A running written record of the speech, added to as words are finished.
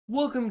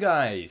Welcome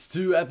guys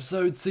to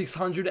episode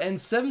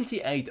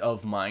 678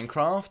 of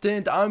Minecraft,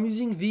 and I'm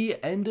using the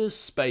Ender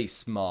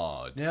Space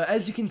mod. Now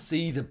as you can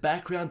see, the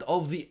background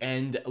of the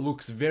end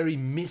looks very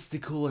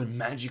mystical and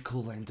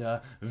magical and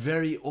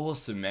very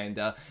awesome, and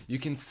you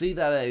can see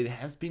that it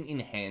has been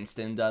enhanced,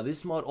 and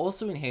this mod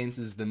also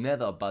enhances the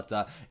nether,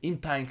 but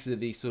impacts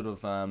the sort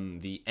of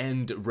the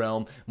end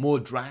realm more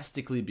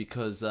drastically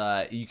because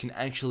you can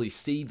actually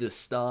see the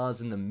stars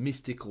and the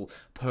mystical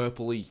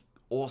purpley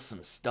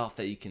awesome stuff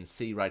that you can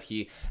see right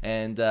here,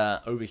 and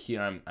over here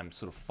I'm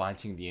sort of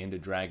fighting the Ender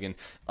Dragon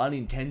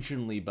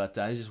unintentionally, but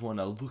I just want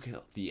to look at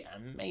the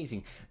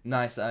amazing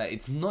nice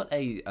it's not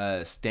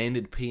a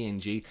standard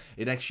PNG.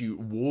 It actually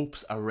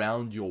warps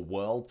around your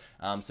world,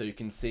 so you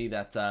can see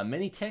that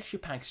many texture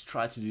packs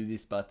try to do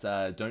this, but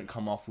don't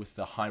come off with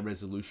the high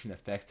resolution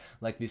effect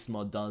like this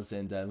mod does,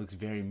 and looks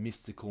very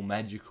mystical,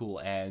 magical,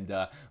 and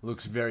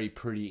looks very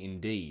pretty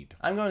indeed.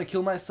 I'm going to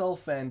kill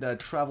myself and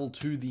travel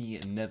to the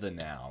nether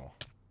now.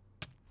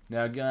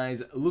 Now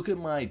guys, look at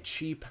my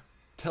cheap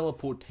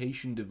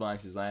teleportation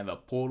devices. I have a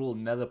portal,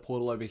 nether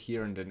portal over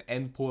here, and an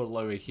end portal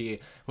over here.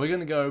 We're going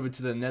to go over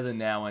to the nether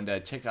now and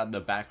check out the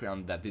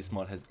background that this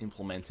mod has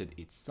implemented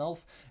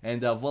itself.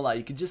 And voila,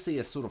 you can just see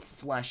a sort of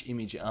flash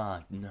image.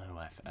 No,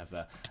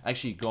 I've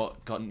actually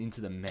gotten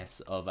into the mess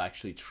of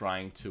actually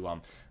trying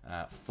to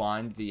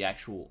find the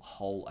actual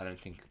hole. I don't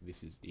think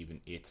this is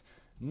even it.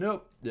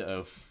 Nope.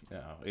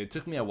 It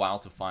took me a while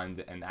to find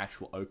an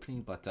actual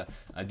opening, but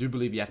I do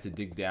believe you have to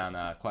dig down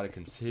quite a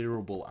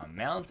considerable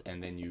amount,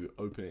 and then you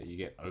open it. You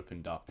get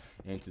opened up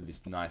into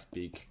this nice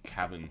big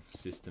cavern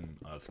system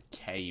of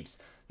caves.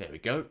 There we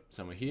go.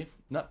 Somewhere here.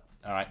 Nope.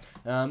 Alright,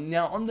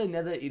 now on the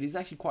nether, it is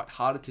actually quite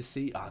harder to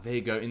see. There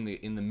you go, in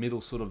the middle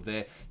sort of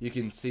there, you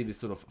can see this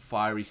sort of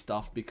fiery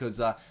stuff,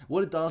 because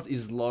what it does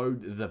is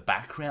load the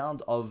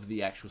background of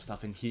the actual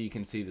stuff, and here you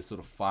can see the sort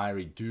of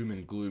fiery doom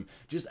and gloom,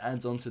 just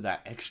adds on to that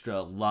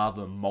extra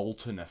lava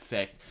molten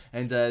effect,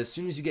 and as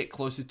soon as you get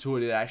closer to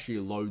it, it actually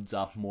loads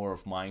up more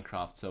of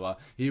Minecraft. So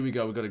here we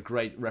go, we've got a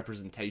great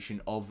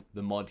representation of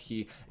the mod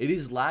here. It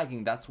is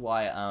lagging, that's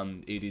why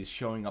it is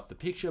showing up the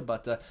picture,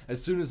 but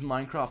as soon as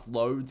Minecraft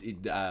loads, it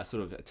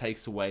sort of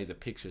takes away the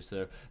picture.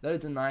 So that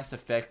is a nice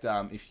effect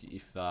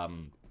if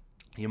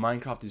your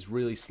Minecraft is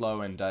really slow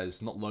and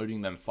is not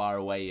loading them far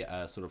away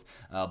sort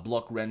of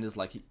block renders.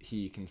 Like here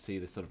you can see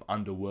the sort of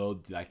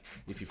underworld, like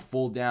if you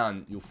fall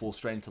down you'll fall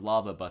straight into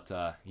lava, but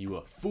you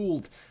were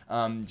fooled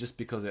just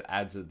because it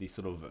adds the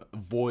sort of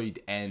void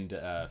end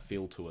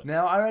feel to it.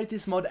 Now I rate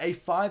this mod a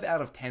 5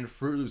 out of 10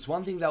 Fruit Loops.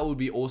 One thing that would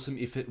be awesome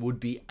if it would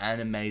be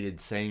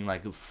animated, seeing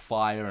like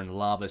fire and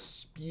lava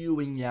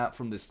spewing out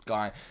from the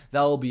sky.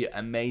 That will be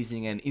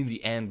amazing, and in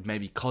the end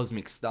maybe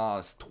cosmic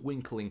stars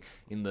twinkling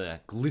in the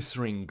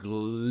glistering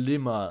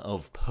glimmer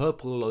of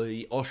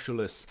purpley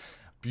osculous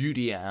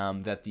beauty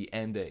that the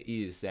Ender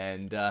is.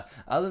 And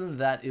other than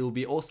that, it will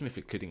be awesome if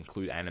it could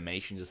include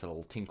animation, just a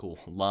little tinkle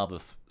lava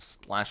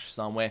splash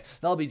somewhere.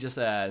 That'll be just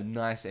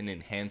nice and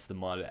enhance the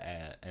mod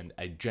and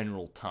a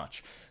general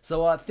touch.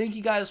 So thank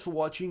you guys for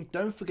watching.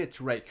 Don't forget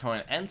to rate,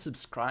 comment, and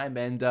subscribe.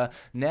 And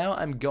now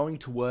I'm going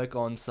to work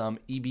on some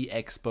EB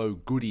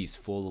Expo goodies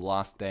for the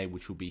last day,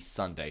 which will be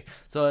Sunday.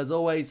 So as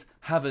always,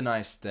 have a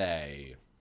nice day.